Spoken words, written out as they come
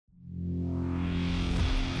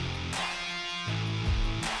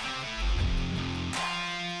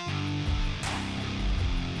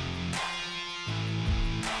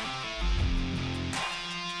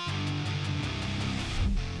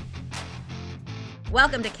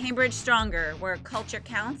Welcome to Cambridge Stronger, where culture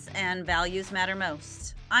counts and values matter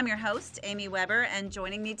most. I'm your host, Amy Weber, and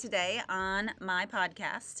joining me today on my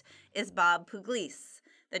podcast is Bob Pugliese,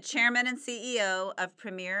 the chairman and CEO of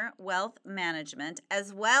Premier Wealth Management,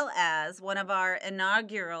 as well as one of our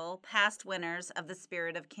inaugural past winners of the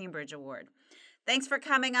Spirit of Cambridge Award. Thanks for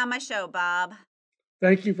coming on my show, Bob.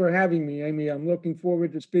 Thank you for having me, Amy. I'm looking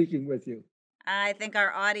forward to speaking with you. I think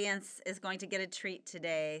our audience is going to get a treat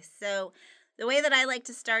today. So, the way that I like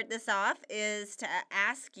to start this off is to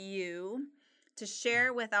ask you to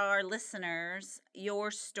share with our listeners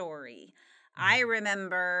your story. I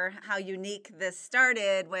remember how unique this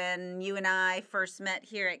started when you and I first met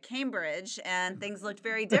here at Cambridge, and things looked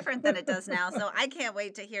very different than it does now. So, I can't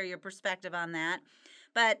wait to hear your perspective on that.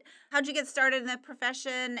 But how'd you get started in the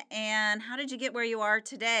profession, and how did you get where you are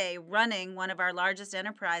today, running one of our largest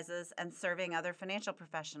enterprises and serving other financial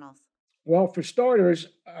professionals? Well, for starters,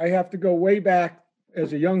 I have to go way back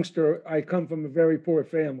as a youngster. I come from a very poor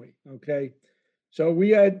family. Okay. So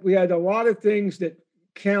we had a lot of things that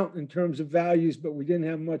count in terms of values, but we didn't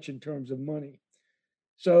have much in terms of money.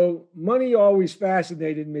 So money always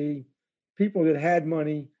fascinated me, people that had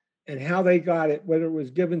money and how they got it, whether it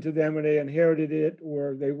was given to them or they inherited it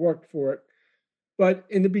or they worked for it. But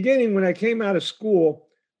in the beginning, when I came out of school,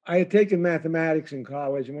 I had taken mathematics in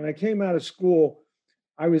college. And when I came out of school,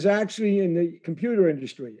 I was actually in the computer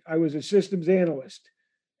industry. I was a systems analyst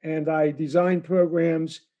and I designed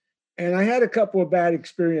programs. And I had a couple of bad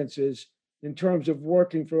experiences in terms of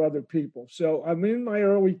working for other people. So I'm in my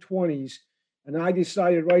early 20s and I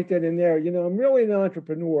decided right then and there, I'm really an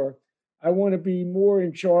entrepreneur. I want to be more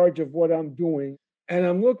in charge of what I'm doing. And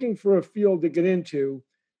I'm looking for a field to get into.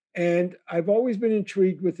 And I've always been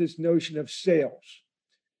intrigued with this notion of sales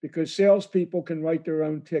because salespeople can write their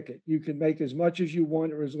own ticket. You can make as much as you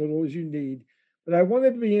want or as little as you need. But I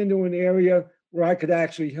wanted to be into an area where I could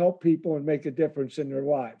actually help people and make a difference in their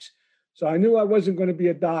lives. So I knew I wasn't going to be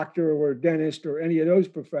a doctor or a dentist or any of those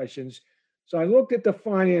professions. So I looked at the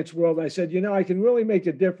finance world. I said, I can really make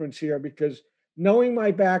a difference here because knowing my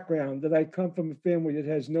background, that I come from a family that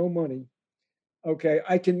has no money, okay,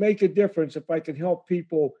 I can make a difference if I can help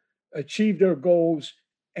people achieve their goals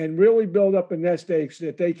and really build up a nest egg so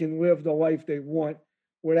that they can live the life they want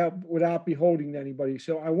without beholding to anybody.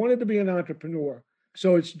 So I wanted to be an entrepreneur.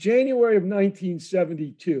 So it's January of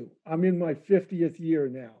 1972. I'm in my 50th year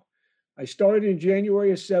now. I started in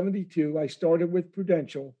January of 72. I started with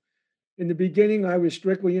Prudential. In the beginning, I was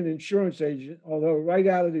strictly an insurance agent, although right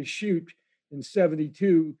out of the chute in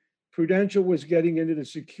 72, Prudential was getting into the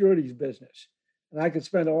securities business. And I could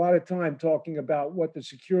spend a lot of time talking about what the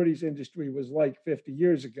securities industry was like 50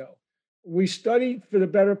 years ago. We studied for the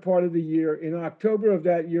better part of the year. In October of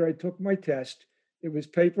that year, I took my test. It was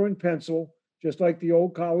paper and pencil, just like the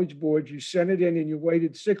old college boards. You sent it in and you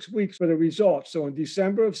waited 6 weeks for the results. So in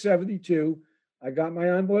December of 72, I got my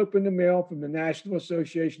envelope in the mail from the National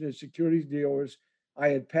Association of Securities Dealers. I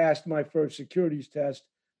had passed my first securities test.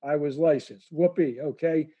 I was licensed. Whoopee.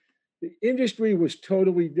 Okay. The industry was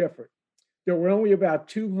totally different. There were only about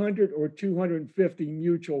 200 or 250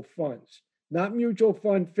 mutual funds, not mutual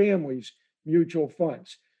fund families, mutual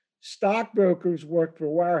funds. Stockbrokers worked for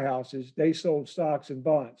wirehouses, they sold stocks and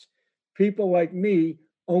bonds. People like me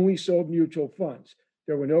only sold mutual funds.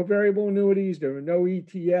 There were no variable annuities, there were no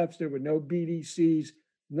ETFs, there were no BDCs.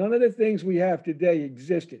 None of the things we have today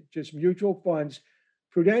existed, just mutual funds.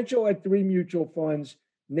 Prudential had three mutual funds,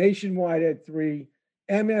 Nationwide had three,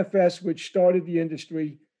 MFS, which started the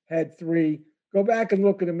industry, had three. Go back and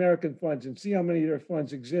look at American funds and see how many of their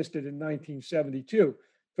funds existed in 1972.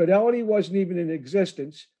 Fidelity wasn't even in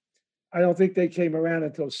existence. I don't think they came around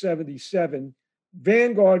until 77.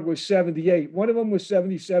 Vanguard was 78. One of them was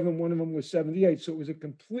 77, one of them was 78. So it was a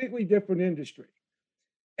completely different industry.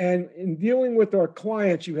 And in dealing with our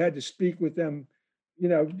clients, you had to speak with them,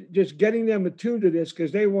 just getting them attuned to this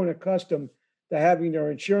because they weren't accustomed to having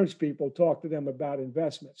their insurance people talk to them about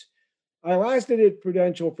investments. I lasted at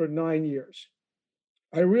Prudential for 9 years.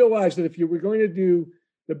 I realized that if you were going to do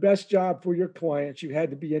the best job for your clients, you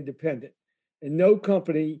had to be independent. And no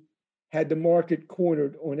company had the market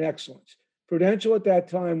cornered on excellence. Prudential at that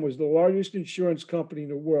time was the largest insurance company in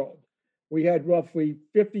the world. We had roughly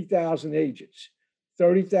 50,000 agents.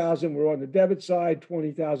 30,000 were on the debit side,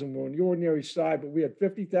 20,000 were on the ordinary side, but we had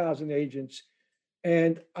 50,000 agents.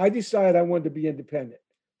 And I decided I wanted to be independent.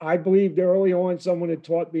 I believed early on, someone had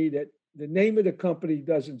taught me that the name of the company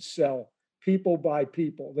doesn't sell. People buy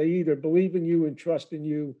people. They either believe in you and trust in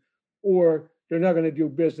you, or they're not going to do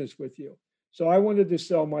business with you. So I wanted to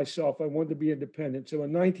sell myself. I wanted to be independent. So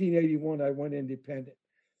in 1981, I went independent.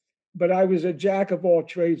 But I was a jack of all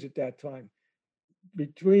trades at that time.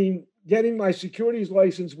 between getting my securities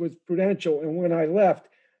license with Prudential and when I left,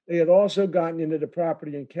 they had also gotten into the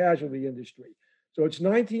property and casualty industry. So it's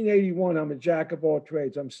 1981. I'm a jack of all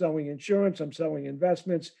trades. I'm selling insurance. I'm selling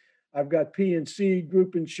investments. I've got P&C,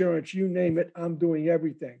 group insurance, you name it. I'm doing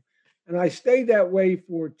everything. And I stayed that way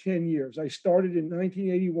for 10 years. I started in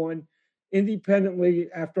 1981 independently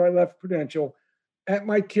after I left Prudential at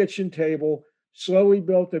my kitchen table, slowly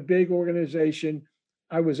built a big organization.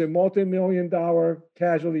 I was a multi-million-dollar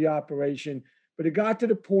casualty operation, but it got to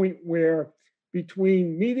the point where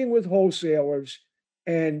between meeting with wholesalers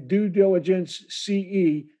and due diligence,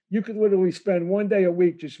 CE, you could literally spend one day a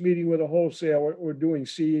week just meeting with a wholesaler or doing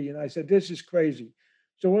CE. And I said, this is crazy.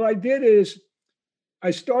 So what I did is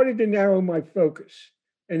I started to narrow my focus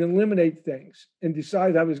and eliminate things and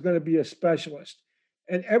decided I was going to be a specialist.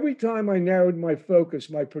 And every time I narrowed my focus,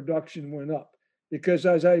 my production went up because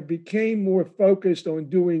as I became more focused on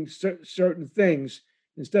doing certain things,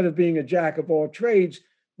 instead of being a jack of all trades,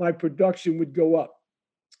 my production would go up.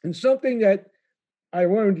 And something that I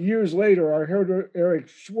learned years later, I heard Eric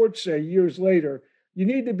Schwartz say years later, you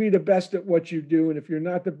need to be the best at what you do. And if you're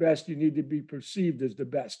not the best, you need to be perceived as the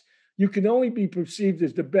best. You can only be perceived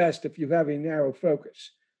as the best if you have a narrow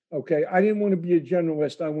focus. Okay. I didn't want to be a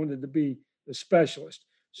generalist. I wanted to be a specialist.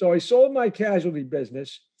 So I sold my casualty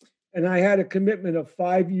business and I had a commitment of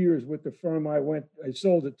 5 years with the firm I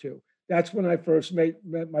sold it to. That's when I first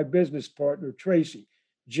met my business partner, Tracy,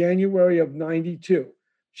 January of 92.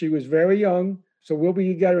 She was very young. So we'll be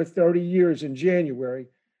together 30 years in January.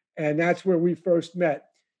 And that's where we first met.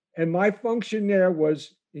 And my function there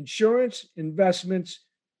was insurance, investments,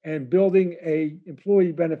 and building a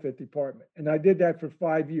employee benefit department. And I did that for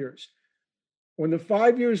 5 years. When the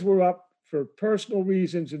 5 years were up for personal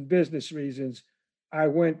reasons and business reasons, I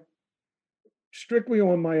went strictly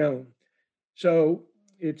on my own. So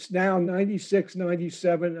it's now 96,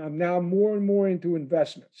 97. I'm now more and more into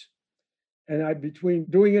investments. And between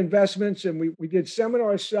doing investments and we did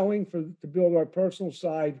seminar selling to build our personal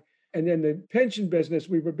side. And then the pension business,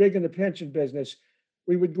 we were big in the pension business.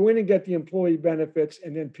 We would go in and get the employee benefits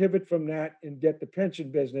and then pivot from that and get the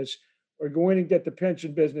pension business, or go in and get the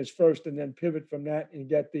pension business first and then pivot from that and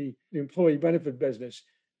get the employee benefit business.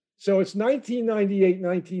 So it's 1998,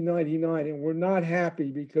 1999, and we're not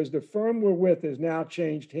happy because the firm we're with has now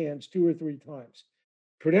changed hands 2 or 3 times.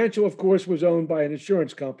 Prudential, of course, was owned by an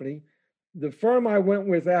insurance company. The firm I went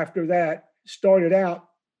with after that started out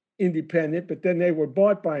independent, but then they were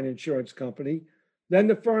bought by an insurance company. Then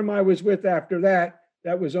the firm I was with after that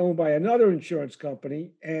was owned by another insurance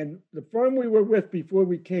company. And the firm we were with before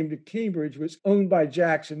we came to Cambridge was owned by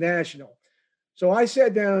Jackson National. So I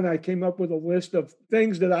sat down and I came up with a list of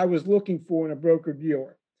things that I was looking for in a broker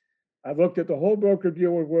dealer. I looked at the whole broker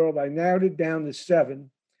dealer world. I narrowed it down to 7.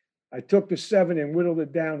 I took the 7 and whittled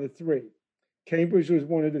it down to 3. Cambridge was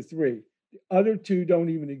one of the 3. The other 2 don't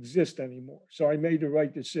even exist anymore. So I made the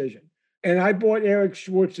right decision. And I bought Eric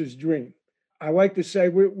Schwartz's dream. I like to say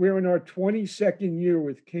we're in our 22nd year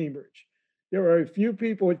with Cambridge. There are a few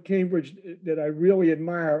people at Cambridge that I really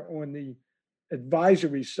admire on the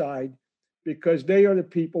advisory side because they are the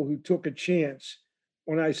people who took a chance.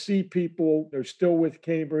 When I see people, they're still with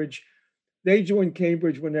Cambridge. They joined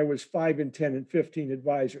Cambridge when there was 5 and 10 and 15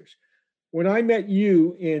 advisors. When I met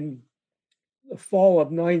you in the fall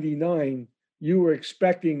of 99, you were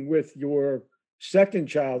expecting with your second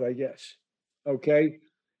child, I guess. Okay.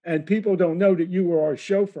 And people don't know that you were our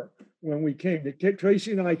chauffeur when we came to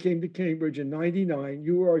Tracy and I came to Cambridge in 99.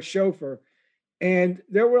 You were our chauffeur. And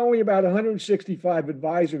there were only about 165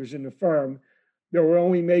 advisors in the firm. There were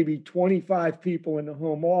only maybe 25 people in the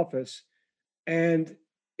home office. And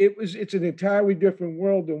it's an entirely different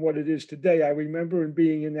world than what it is today. I remember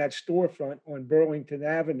being in that storefront on Burlington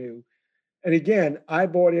Avenue. And again, I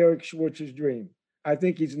bought Eric Schwartz's dream. I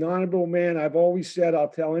think he's an honorable man. I've always said, I'll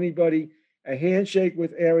tell anybody, a handshake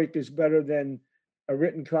with Eric is better than a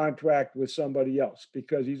written contract with somebody else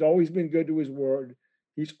because he's always been good to his word.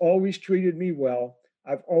 He's always treated me well.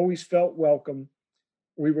 I've always felt welcome.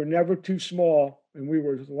 We were never too small, and we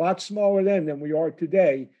were a lot smaller then than we are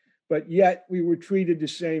today, but yet we were treated the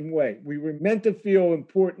same way. We were meant to feel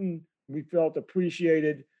important. We felt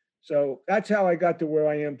appreciated. So that's how I got to where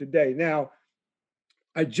I am today. Now,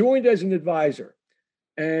 I joined as an advisor.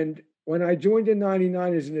 And when I joined in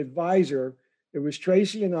 99 as an advisor, it was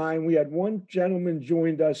Tracy and I, and we had one gentleman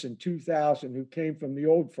joined us in 2000 who came from the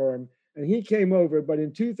old firm, and he came over. But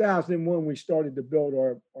in 2001, we started to build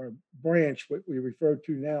our branch, what we refer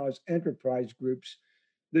to now as enterprise groups.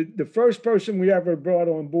 The first person we ever brought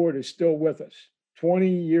on board is still with us. 20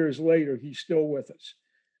 years later, he's still with us.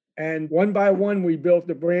 And one by one, we built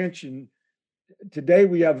the branch. And Today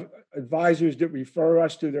we have advisors that refer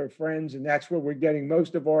us to their friends, and that's where we're getting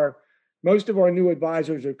most of our new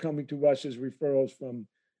advisors are coming to us as referrals from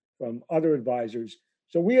other advisors.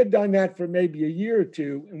 So we had done that for maybe a year or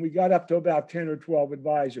two, and we got up to about 10 or 12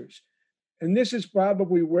 advisors. And this is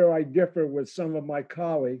probably where I differ with some of my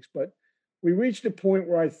colleagues, but we reached a point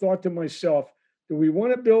where I thought to myself, do we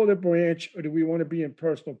want to build a branch or do we want to be in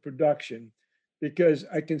personal production? Because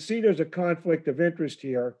I can see there's a conflict of interest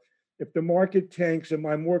here. If the market tanks, am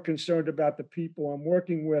I more concerned about the people I'm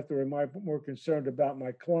working with, or am I more concerned about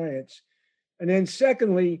my clients? And then,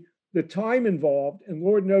 secondly, the time involved, and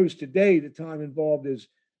Lord knows today the time involved is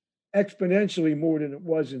exponentially more than it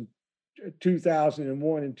was in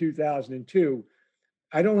 2001 and 2002.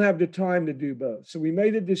 I don't have the time to do both. So we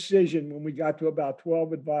made a decision when we got to about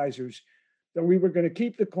 12 advisors that we were going to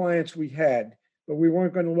keep the clients we had, but we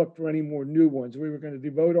weren't going to look for any more new ones. We were going to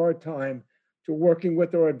devote our time to working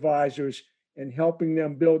with our advisors and helping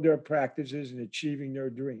them build their practices and achieving their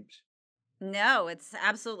dreams. No, it's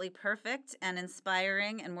absolutely perfect and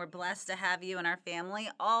inspiring, and we're blessed to have you in our family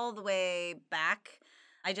all the way back.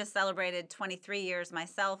 I just celebrated 23 years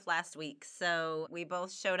myself last week, so we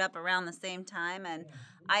both showed up around the same time, and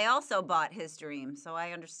I also bought his dream, so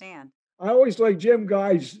I understand. I always like Jim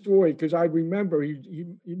Guy's story because I remember he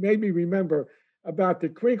made me remember about the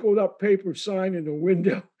crinkled up paper sign in the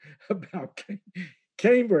window about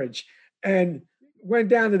Cambridge, and went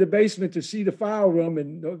down to the basement to see the file room,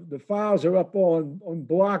 and the files are up on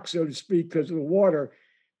blocks, so to speak, because of the water.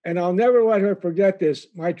 And I'll never let her forget this.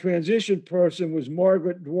 My transition person was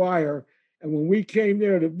Margaret Dwyer, and when we came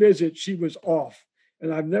there to visit, she was off,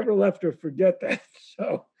 and I've never left her forget that.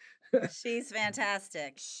 So She's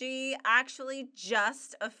fantastic. She actually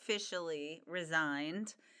just officially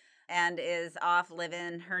resigned and is off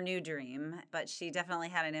living her new dream, but she definitely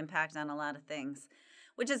had an impact on a lot of things,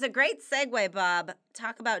 which is a great segue, Bob.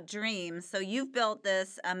 Talk about dreams. So you've built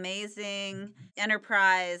this amazing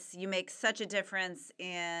enterprise. You make such a difference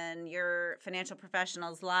in your financial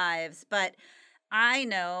professionals' lives, but I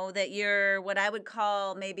know that you're what I would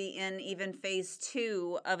call maybe in even phase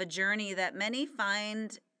two of a journey that many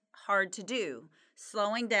find hard to do.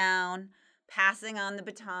 Slowing down, passing on the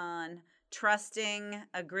baton, trusting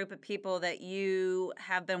a group of people that you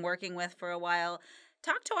have been working with for a while.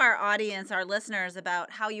 Talk to our audience, our listeners,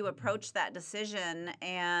 about how you approach that decision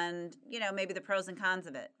and, maybe the pros and cons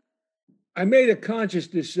of it. I made a conscious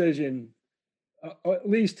decision at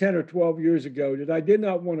least 10 or 12 years ago that I did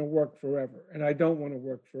not want to work forever, and I don't want to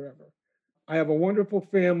work forever. I have a wonderful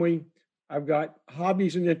family. I've got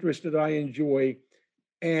hobbies and interests that I enjoy.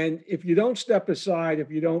 And if you don't step aside, if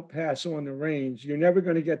you don't pass on the reins, you're never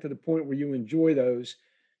going to get to the point where you enjoy those.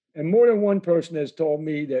 And more than one person has told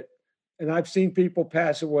me that, and I've seen people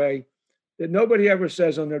pass away, that nobody ever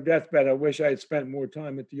says on their deathbed, I wish I had spent more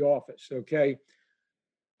time at the office. Okay.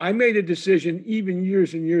 I made a decision even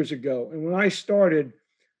years and years ago. And when I started,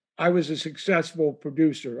 I was a successful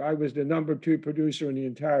producer. I was the number two producer in the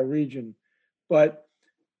entire region, but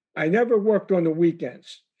I never worked on the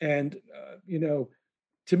weekends. And,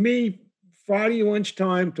 to me, Friday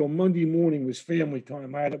lunchtime till Monday morning was family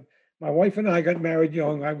time. My wife and I got married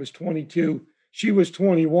young. I was 22. She was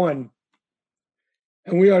 21,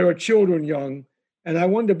 and we had our children young. And I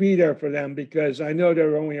wanted to be there for them because I know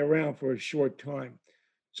they're only around for a short time.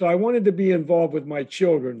 So I wanted to be involved with my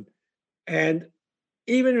children. And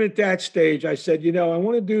even at that stage, I said, I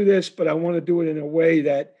want to do this, but I want to do it in a way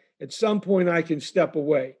that at some point I can step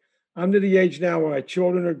away. I'm to the age now where my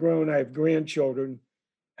children are grown. I have grandchildren,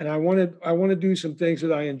 and I want to do some things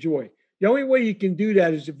that I enjoy. The only way you can do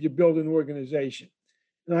that is if you build an organization.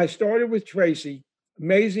 And I started with Tracy,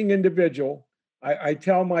 amazing individual. I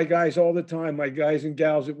tell my guys all the time, my guys and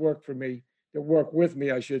gals that work for me, that work with me,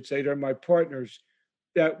 I should say, they're my partners,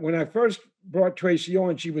 that when I first brought Tracy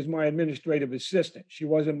on, she was my administrative assistant. She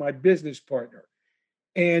wasn't my business partner.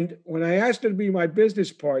 And when I asked her to be my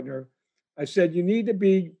business partner, I said, you need to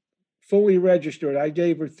be fully registered. I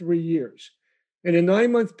gave her 3 years. In a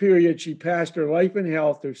 9-month period, she passed her life and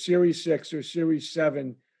health, her Series 6, her Series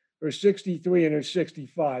 7, her 63, and her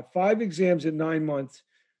 65. 5 exams in 9 months,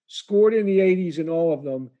 scored in the 80s in all of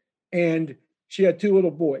them. And she had 2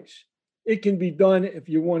 little boys. It can be done if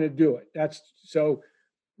you want to do it. That's so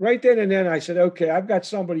right then and then I said, okay, I've got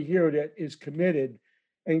somebody here that is committed.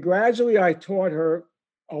 And gradually I taught her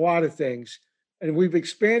a lot of things. And we've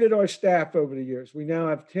expanded our staff over the years. We now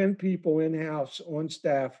have 10 people in-house on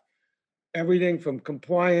staff, everything from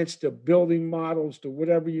compliance to building models to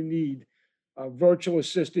whatever you need. A virtual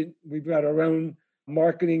assistant. We've got our own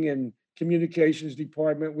marketing and communications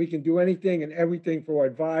department. We can do anything and everything for our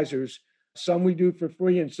advisors. Some we do for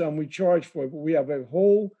free and some we charge for, but we have a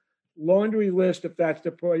whole laundry list, if that's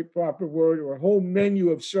the proper word, or a whole menu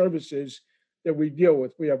of services that we deal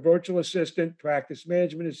with. We have virtual assistant, practice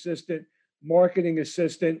management assistant, marketing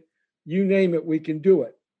assistant, you name it, we can do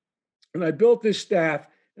it. And I built this staff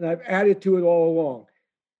and I've added to it all along.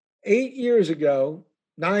 8 years ago,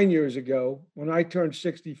 9 years ago, when I turned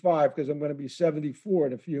 65, because I'm going to be 74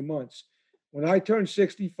 in a few months, when I turned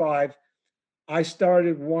 65, I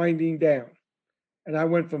started winding down. And I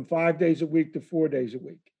went from 5 days a week to 4 days a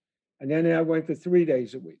week. And then I went to 3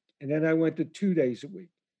 days a week. And then I went to 2 days a week.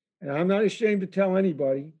 And I'm not ashamed to tell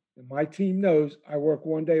anybody, and my team knows I work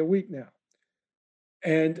 1 day a week now.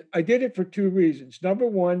 And I did it for two reasons. Number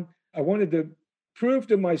one, I wanted to prove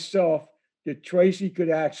to myself that Tracy could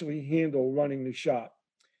actually handle running the shop.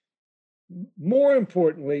 More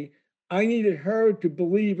importantly, I needed her to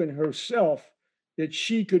believe in herself that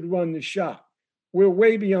she could run the shop. We're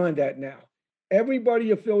way beyond that now.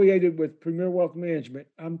 Everybody affiliated with Premier Wealth Management,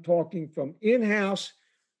 I'm talking from in-house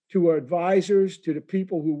to our advisors to the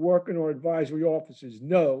people who work in our advisory offices,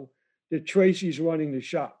 know that Tracy's running the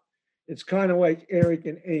shop. It's kind of like Eric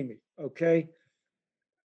and Amy, okay?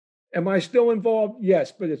 Am I still involved?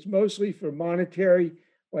 Yes, but it's mostly for monetary.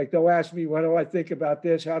 Like they'll ask me, what do I think about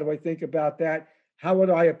this? How do I think about that? How would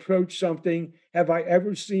I approach something? Have I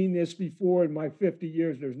ever seen this before in my 50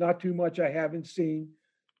 years? There's not too much I haven't seen.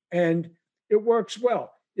 And it works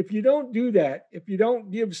well. If you don't do that, if you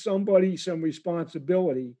don't give somebody some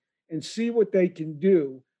responsibility and see what they can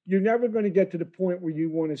do, you're never going to get to the point where you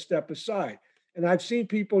want to step aside. And I've seen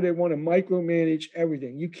people that want to micromanage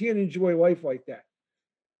everything. You can't enjoy life like that.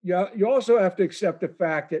 You also have to accept the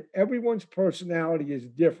fact that everyone's personality is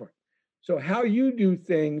different. So how you do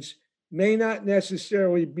things may not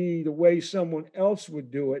necessarily be the way someone else would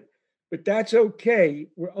do it, but that's okay.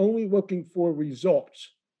 We're only looking for results.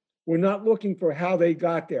 We're not looking for how they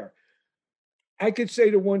got there. I could say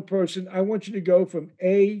to one person, I want you to go from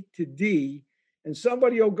A to D, and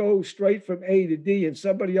somebody will go straight from A to D, and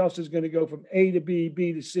somebody else is going to go from A to B,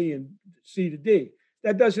 B to C, and C to D.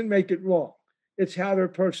 That doesn't make it wrong. It's how their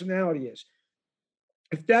personality is.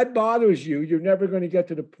 If that bothers you, you're never going to get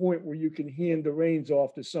to the point where you can hand the reins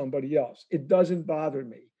off to somebody else. It doesn't bother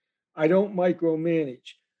me. I don't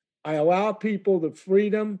micromanage. I allow people the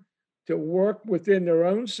freedom to work within their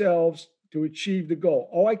own selves to achieve the goal.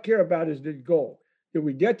 All I care about is the goal. Did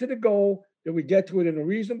we get to the goal? Did we get to it in a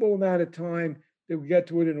reasonable amount of time? Did we get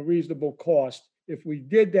to it in a reasonable cost? If we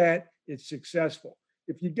did that, it's successful.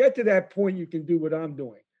 If you get to that point, you can do what I'm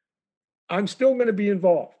doing. I'm still going to be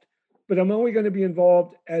involved, but I'm only going to be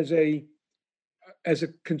involved as a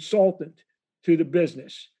consultant to the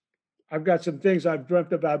business. I've got some things I've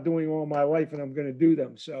dreamt about doing all my life, and I'm going to do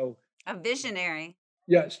them. So, A visionary.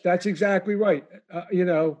 yes, that's exactly right.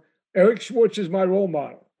 Eric Schwartz is my role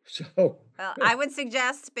model. So, Well, I would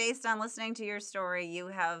suggest, based on listening to your story, you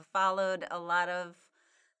have followed a lot of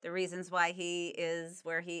the reasons why he is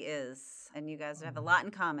where he is, and you guys have a lot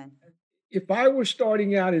in common. if I were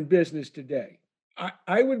starting out in business today,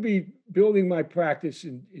 I would be building my practice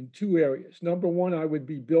in two areas. Number one, I would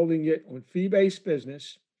be building it on fee-based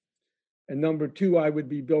business. And number two, I would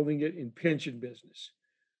be building it in pension business.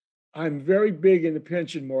 I'm very big in the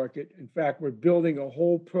pension market. In fact, we're building a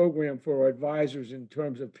whole program for our advisors in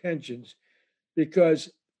terms of pensions,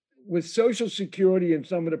 because with Social Security and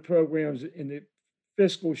some of the programs in the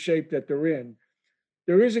fiscal shape that they're in,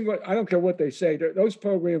 there isn't, I don't care what they say, those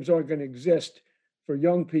programs aren't going to exist for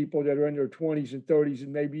young people that are in their 20s and 30s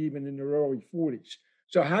and maybe even in their early 40s.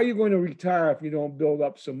 So how are you going to retire if you don't build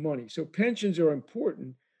up some money? So pensions are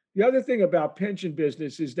important. The other thing about pension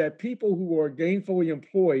business is that people who are gainfully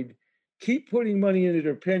employed keep putting money into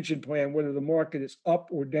their pension plan, whether the market is up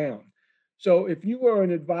or down. So if you are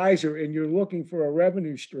an advisor and you're looking for a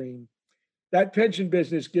revenue stream, that pension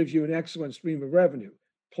business gives you an excellent stream of revenue.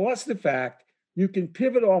 Plus the fact you can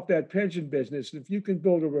pivot off that pension business if you can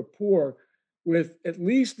build a rapport with at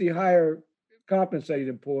least the higher compensated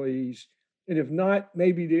employees. And if not,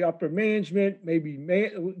 maybe the upper management, maybe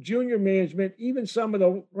junior management, even some of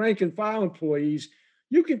the rank and file employees,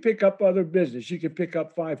 you can pick up other business. You can pick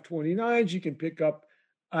up 529s, you can pick up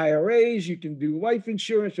IRAs, you can do life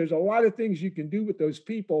insurance. There's a lot of things you can do with those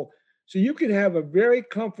people. So you can have a very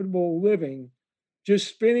comfortable living just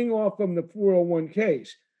spinning off from the 401ks.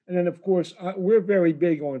 And then, of course, we're very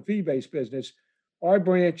big on fee-based business. Our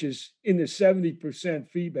branch is in the 70%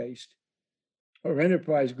 fee-based. Our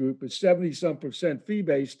enterprise group is 70-some%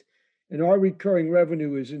 fee-based, and our recurring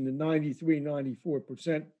revenue is in the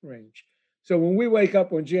 93-94% range. So when we wake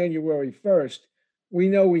up on January 1st, we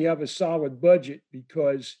know we have a solid budget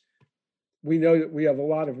because we know that we have a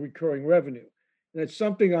lot of recurring revenue. And it's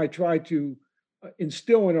something I try to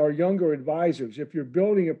instill in our younger advisors. If you're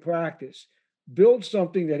building a practice, build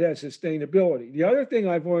something that has sustainability. The other thing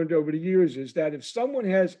I've learned over the years is that if someone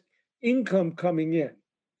has income coming in,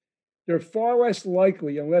 they're far less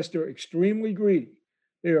likely, unless they're extremely greedy,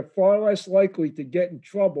 they are far less likely to get in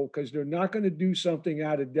trouble because they're not going to do something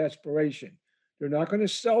out of desperation. They're not going to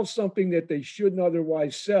sell something that they shouldn't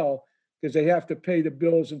otherwise sell because they have to pay the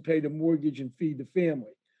bills and pay the mortgage and feed the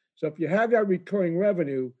family. So if you have that recurring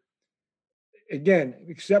revenue, again,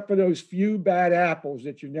 except for those few bad apples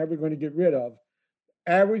that you're never going to get rid of,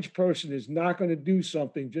 average person is not going to do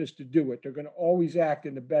something just to do it. They're going to always act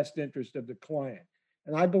in the best interest of the client.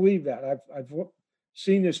 And I believe that. I've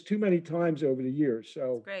seen this too many times over the years.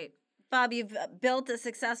 So Great. Bob, you've built a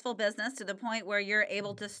successful business to the point where you're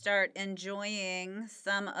able to start enjoying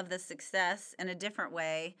some of the success in a different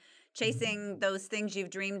way, chasing those things you've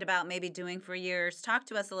dreamed about maybe doing for years. Talk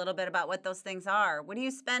to us a little bit about what those things are. What do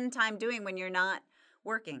you spend time doing when you're not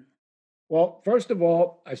working? well, first of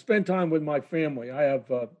all, I spend time with my family. I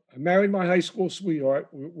married my high school sweetheart.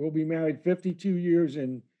 We'll be married 52 years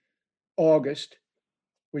in August.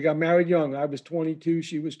 We got married young. I was 22,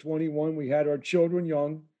 she was 21. We had our children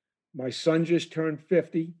young. My son just turned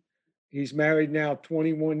 50. He's married now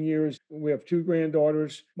 21 years. We have two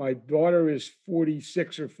granddaughters. My daughter is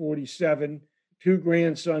 46 or 47, two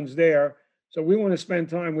grandsons there. So we want to spend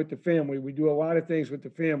time with the family. We do a lot of things with the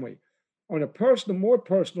family. On a personal, more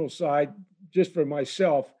personal side, just for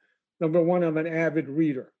myself, number one, I'm an avid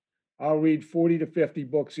reader. I'll read 40 to 50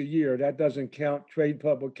 books a year. That doesn't count trade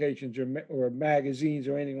publications or magazines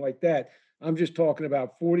or anything like that. I'm just talking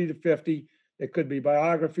about 40 to 50. It could be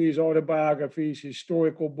biographies, autobiographies,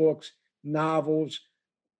 historical books, novels,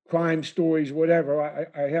 crime stories, whatever.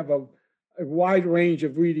 I have a wide range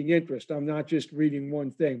of reading interest. I'm not just reading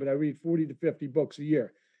one thing, but I read 40 to 50 books a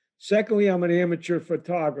year. Secondly, I'm an amateur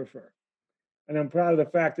photographer. And I'm proud of the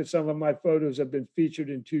fact that some of my photos have been featured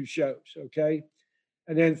in two shows. Okay.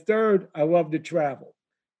 And then third, I love to travel.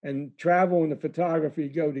 And travel and the photography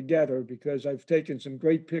go together because I've taken some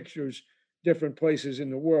great pictures different places in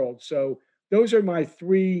the world. So those are my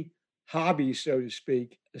three hobbies, so to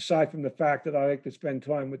speak, aside from the fact that I like to spend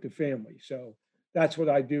time with the family. So that's what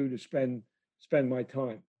I do to spend my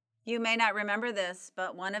time. You may not remember this,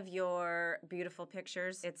 but one of your beautiful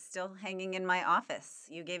pictures, it's still hanging in my office.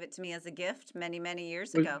 You gave it to me as a gift many, many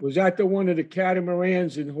years ago. Was that the one of the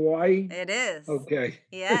catamarans in Hawaii? It is. Okay.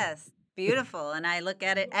 Yes, beautiful. And I look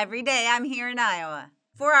at it every day I'm here in Iowa.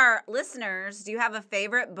 For our listeners, do you have a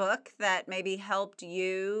favorite book that maybe helped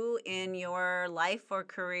you in your life or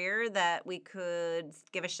career that we could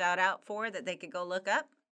give a shout out for that they could go look up?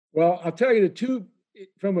 Well, I'll tell you the two,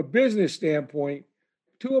 from a business standpoint,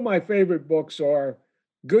 two of my favorite books are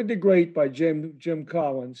Good to Great by Jim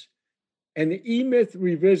Collins and The E-Myth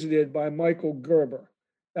Revisited by Michael Gerber.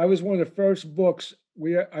 That was one of the first books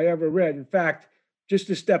I ever read. In fact, just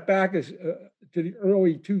to step back to the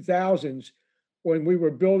early 2000s, when we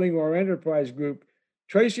were building our enterprise group,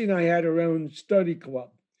 Tracy and I had our own study club.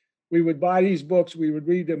 We would buy these books, we would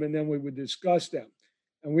read them, and then we would discuss them.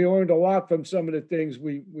 And we learned a lot from some of the things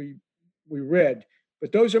we read.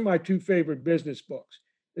 But those are my two favorite business books.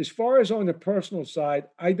 As far as on the personal side,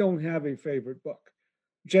 I don't have a favorite book.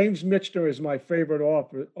 James Michener is my favorite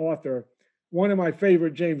author. One of my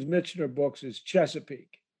favorite James Michener books is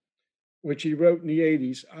Chesapeake, which he wrote in the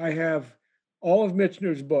 80s. I have all of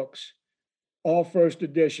Michener's books, all first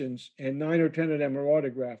editions, and 9 or 10 of them are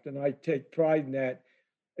autographed. And I take pride in that.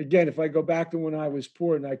 Again, if I go back to when I was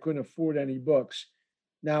poor and I couldn't afford any books,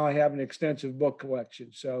 now I have an extensive book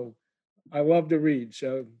collection. So I love to read.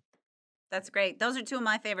 So That's great. Those are two of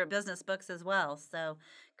my favorite business books as well. So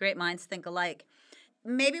great minds think alike.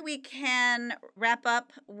 Maybe we can wrap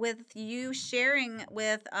up with you sharing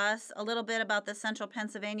with us a little bit about the Central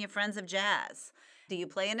Pennsylvania Friends of Jazz. Do you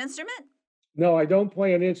play an instrument? no, I don't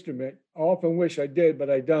play an instrument. I often wish I did, but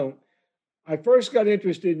I don't. I first got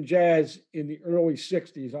interested in jazz in the early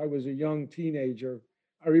 60s. I was a young teenager.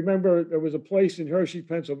 I remember there was a place in Hershey,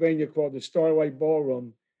 Pennsylvania called the Starlight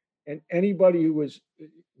Ballroom, and everybody who was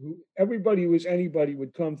anybody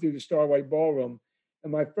would come through the Starlight Ballroom.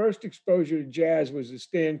 And my first exposure to jazz was the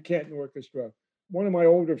Stan Kenton Orchestra. One of my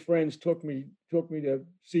older friends took me to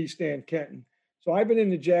see Stan Kenton. So I've been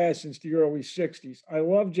into jazz since the early 60s. I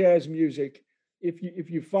love jazz music. If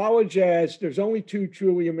you follow jazz, there's only two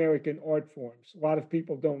truly American art forms. A lot of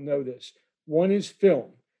people don't know this. One is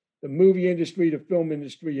film. The movie industry, the film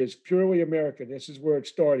industry is purely American. This is where it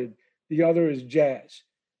started. The other is jazz.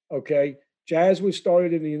 Okay. Jazz was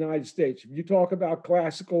started in the United States. If you talk about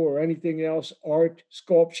classical or anything else, art,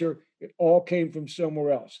 sculpture, it all came from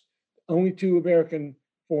somewhere else. Only two American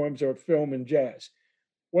forms are film and jazz.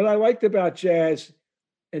 What I liked about jazz,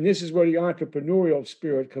 and this is where the entrepreneurial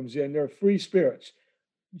spirit comes in, they're free spirits.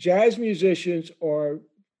 Jazz musicians are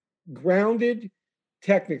grounded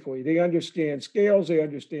technically. They understand scales, they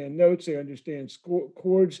understand notes, they understand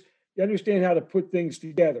chords, they understand how to put things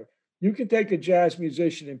together. You can take a jazz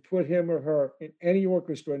musician and put him or her in any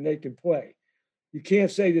orchestra and they can play. You can't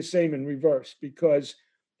say the same in reverse because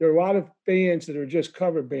there are a lot of bands that are just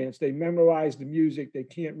cover bands. They memorize the music, they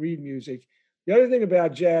can't read music. The other thing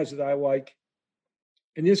about jazz that I like,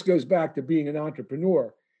 and this goes back to being an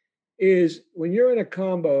entrepreneur, is when you're in a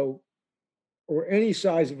combo or any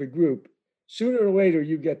size of a group, sooner or later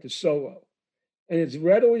you get the solo. And it's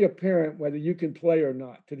readily apparent whether you can play or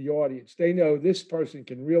not to the audience. They know this person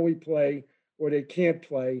can really play or they can't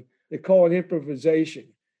play. They call it improvisation,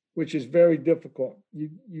 which is very difficult.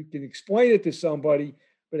 You can explain it to somebody,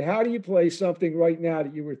 but how do you play something right now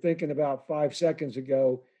that you were thinking about 5 seconds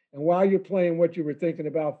ago? And while you're playing what you were thinking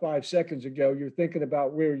about 5 seconds ago, you're thinking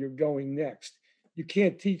about where you're going next. You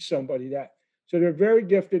can't teach somebody that. So they're very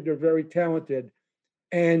gifted, they're very talented.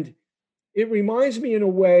 And it reminds me in a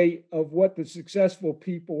way of what the successful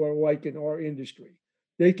people are like in our industry.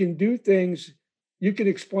 They can do things, you can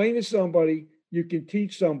explain to somebody, you can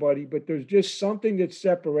teach somebody, but there's just something that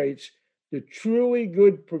separates the truly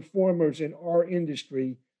good performers in our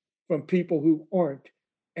industry from people who aren't.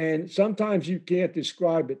 And sometimes you can't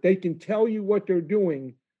describe it. They can tell you what they're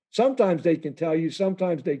doing. Sometimes they can tell you,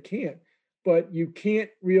 sometimes they can't, but you can't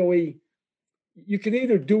really. You can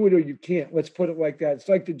either do it or you can't. Let's put it like that. It's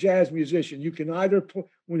like the jazz musician. You can either,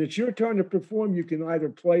 when it's your turn to perform, you can either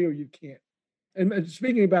play or you can't. And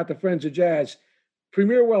speaking about the Friends of Jazz,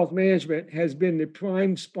 Premier Wealth Management has been the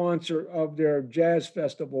prime sponsor of their jazz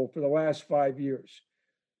festival for the last 5 years.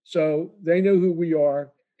 So they know who we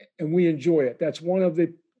are and we enjoy it. That's one of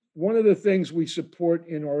the things we support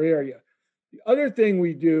in our area. The other thing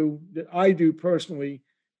we do that I do personally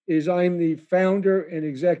is I'm the founder and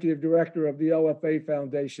executive director of the LFA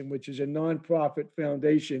Foundation, which is a nonprofit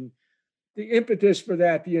foundation. The impetus for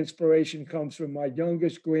that, the inspiration comes from my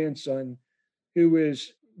youngest grandson, who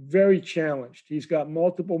is very challenged. He's got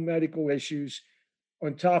multiple medical issues,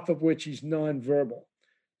 on top of which he's nonverbal.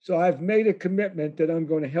 So I've made a commitment that I'm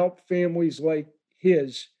going to help families like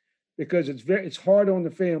his because it's hard on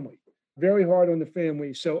the family, very hard on the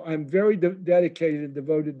family. So I'm very dedicated and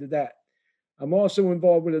devoted to that. I'm also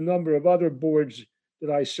involved with a number of other boards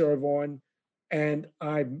that I serve on, and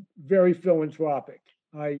I'm very philanthropic.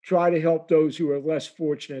 I try to help those who are less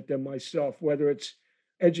fortunate than myself, whether it's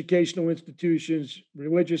educational institutions,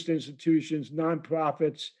 religious institutions,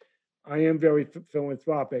 nonprofits. I am very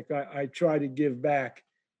philanthropic. I try to give back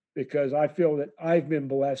because I feel that I've been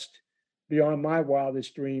blessed beyond my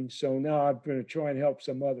wildest dreams. So now I'm going to try and help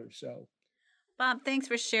some others. So, Bob, thanks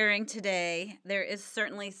for sharing today. There is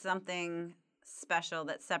certainly something special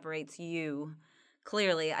that separates you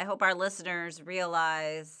clearly. I hope our listeners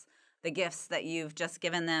realize the gifts that you've just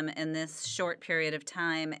given them in this short period of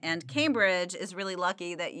time. And Cambridge is really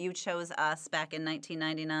lucky that you chose us back in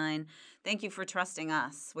 1999. Thank you for trusting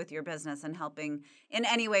us with your business and helping in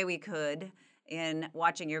any way we could in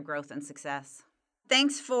watching your growth and success.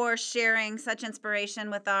 Thanks for sharing such inspiration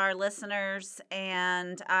with our listeners,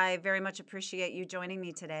 and I very much appreciate you joining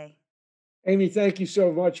me today. Amy, thank you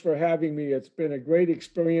so much for having me. It's been a great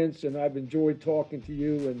experience, and I've enjoyed talking to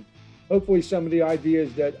you. And hopefully some of the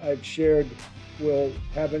ideas that I've shared will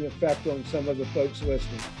have an effect on some of the folks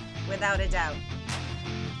listening. Without a doubt.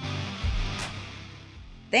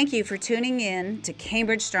 Thank you for tuning in to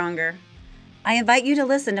Cambridge Stronger. I invite you to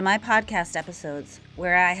listen to my podcast episodes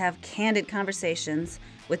where I have candid conversations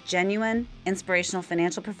with genuine, inspirational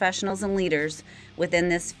financial professionals and leaders within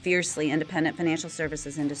this fiercely independent financial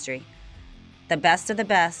services industry. The best of the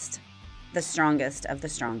best, the strongest of the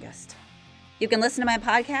strongest. You can listen to my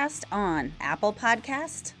podcast on Apple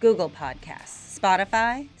Podcasts, Google Podcasts,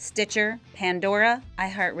 Spotify, Stitcher, Pandora,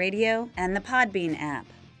 iHeartRadio, and the Podbean app.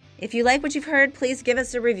 If you like what you've heard, please give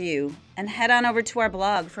us a review and head on over to our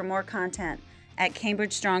blog for more content at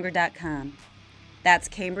CambridgeStronger.com. That's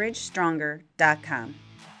CambridgeStronger.com.